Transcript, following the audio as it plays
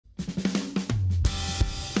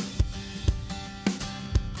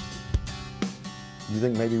You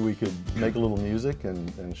think maybe we could make a little music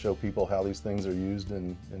and show people how these things are used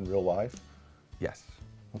in real life? Yes.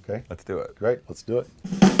 Okay. Let's do it. Great, let's do it.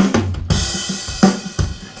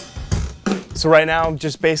 So right now,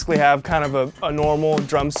 just basically have kind of a normal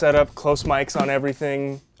drum setup, close mics on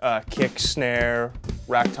everything, kick, snare,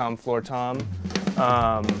 rack tom, floor tom.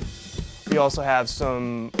 We also have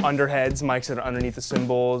some underheads, mics that are underneath the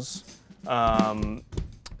cymbals.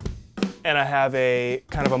 And I have a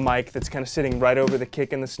kind of a mic that's kind of sitting right over the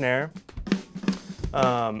kick and the snare.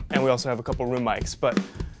 And we also have a couple room mics. But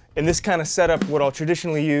in this kind of setup, what I'll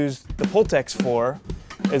traditionally use the Pultecs for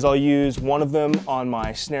is I'll use one of them on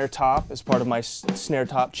my snare top as part of my snare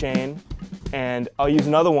top chain. And I'll use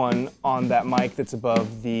another one on that mic that's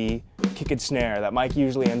above the kick and snare. That mic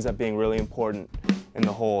usually ends up being really important in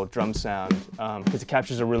the whole drum sound because it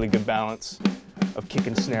captures a really good balance of kick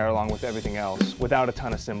and snare along with everything else without a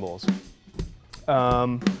ton of cymbals.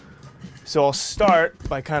 So I'll start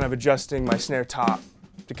by kind of adjusting my snare top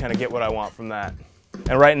to kind of get what I want from that.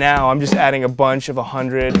 And right now I'm just adding a bunch of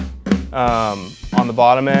 100 on the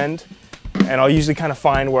bottom end, and I'll usually kind of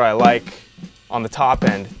find where I like on the top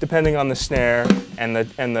end, depending on the snare and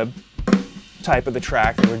the type of the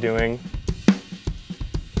track that we're doing.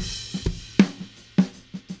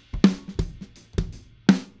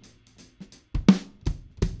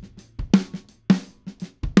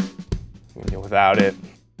 Without it,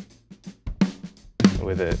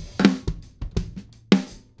 with it.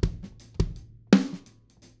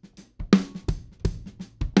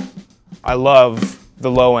 I love the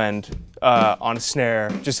low end on a snare,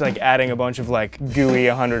 just like adding a bunch of like gooey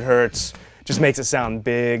 100 hertz, just makes it sound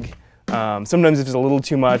big. Sometimes if it's a little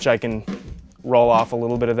too much, I can roll off a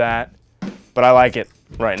little bit of that, but I like it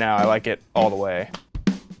right now. I like it all the way.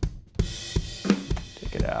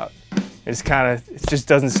 Take it out. It just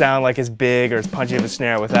doesn't sound like as big or as punchy of a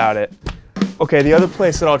snare without it. Okay, the other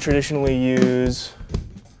place that I'll traditionally use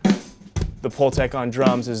the Pultec on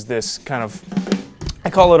drums is this kind of,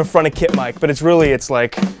 I call it a front of kit mic, but it's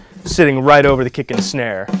like sitting right over the kick and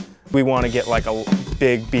snare. We want to get like a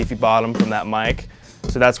big beefy bottom from that mic,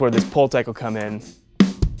 so that's where this Pultec will come in.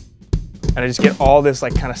 And I just get all this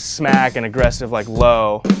like kind of smack and aggressive like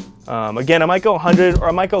low. Again, I might go 100 or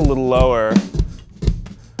I might go a little lower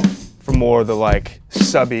for more of the like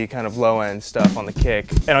subby kind of low end stuff on the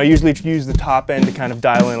kick. And I'll usually use the top end to kind of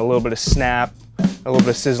dial in a little bit of snap, a little bit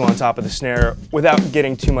of sizzle on top of the snare without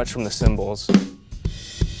getting too much from the cymbals.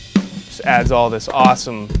 Just adds all this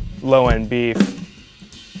awesome low end beef.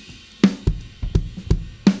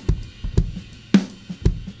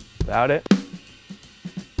 Without it.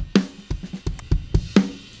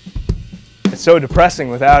 It's so depressing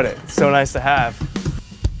without it. It's so nice to have.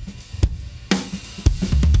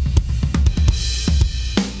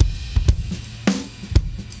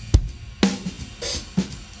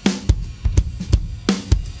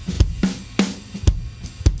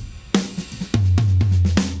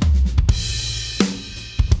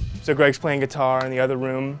 So Greg's playing guitar in the other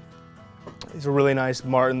room. It's a really nice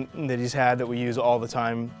Martin that he's had that we use all the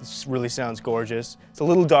time. This really sounds gorgeous. It's a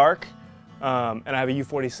little dark, and I have a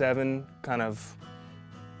U47 kind of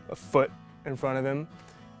a foot in front of him.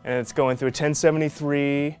 And it's going through a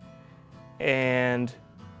 1073 and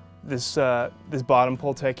this bottom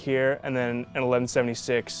Pultec here, and then an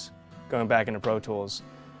 1176 going back into Pro Tools.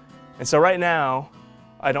 And so right now,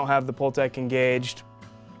 I don't have the Pultec engaged,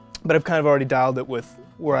 but I've kind of already dialed it with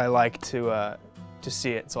where I like to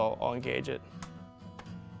see it, so I'll engage it.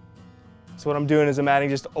 So what I'm doing is I'm adding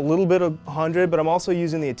just a little bit of 100, but I'm also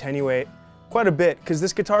using the attenuate quite a bit, because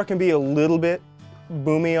this guitar can be a little bit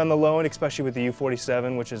boomy on the low end, especially with the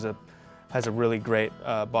U47, which has a really great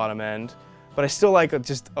bottom end. But I still like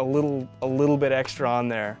just a little bit extra on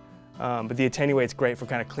there. But the attenuate's great for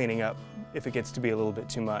kind of cleaning up if it gets to be a little bit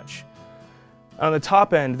too much. On the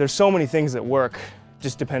top end, there's so many things that work,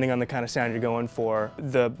 just depending on the kind of sound you're going for.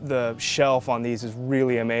 The shelf on these is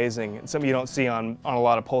really amazing, and something you don't see on a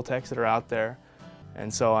lot of Pultecs that are out there.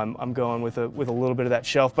 And so I'm going with a little bit of that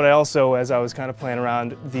shelf. But I also, as I was kind of playing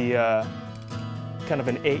around, the kind of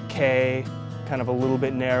an 8K, kind of a little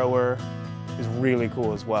bit narrower, is really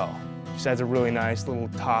cool as well. Just adds a really nice little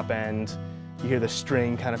top end. You hear the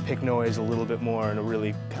string kind of pick noise a little bit more in a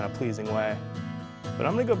really kind of pleasing way. But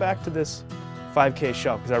I'm gonna go back to this 5K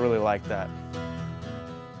shelf because I really like that.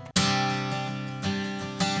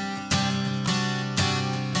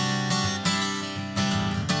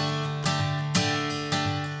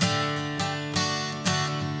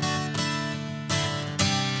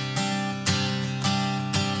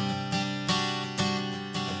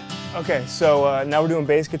 Okay, so now we're doing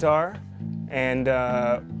bass guitar, And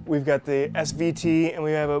we've got the SVT, and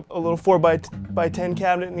we have a little 4x10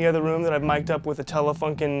 cabinet in the other room that I've mic'd up with a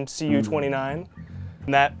Telefunken CU29.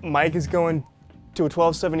 And that mic is going to a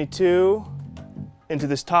 1272 into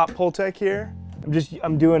this top Pultec here.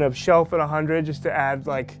 I'm doing a shelf at 100 just to add,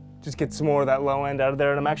 like, just get some more of that low end out of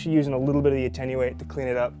there. And I'm actually using a little bit of the attenuate to clean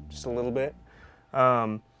it up just a little bit.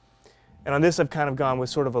 And on this, I've kind of gone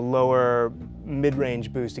with sort of a lower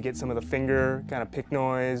mid-range boost to get some of the finger kind of pick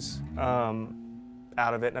noise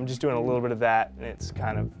out of it. And I'm just doing a little bit of that, and it's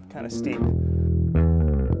kind of steep.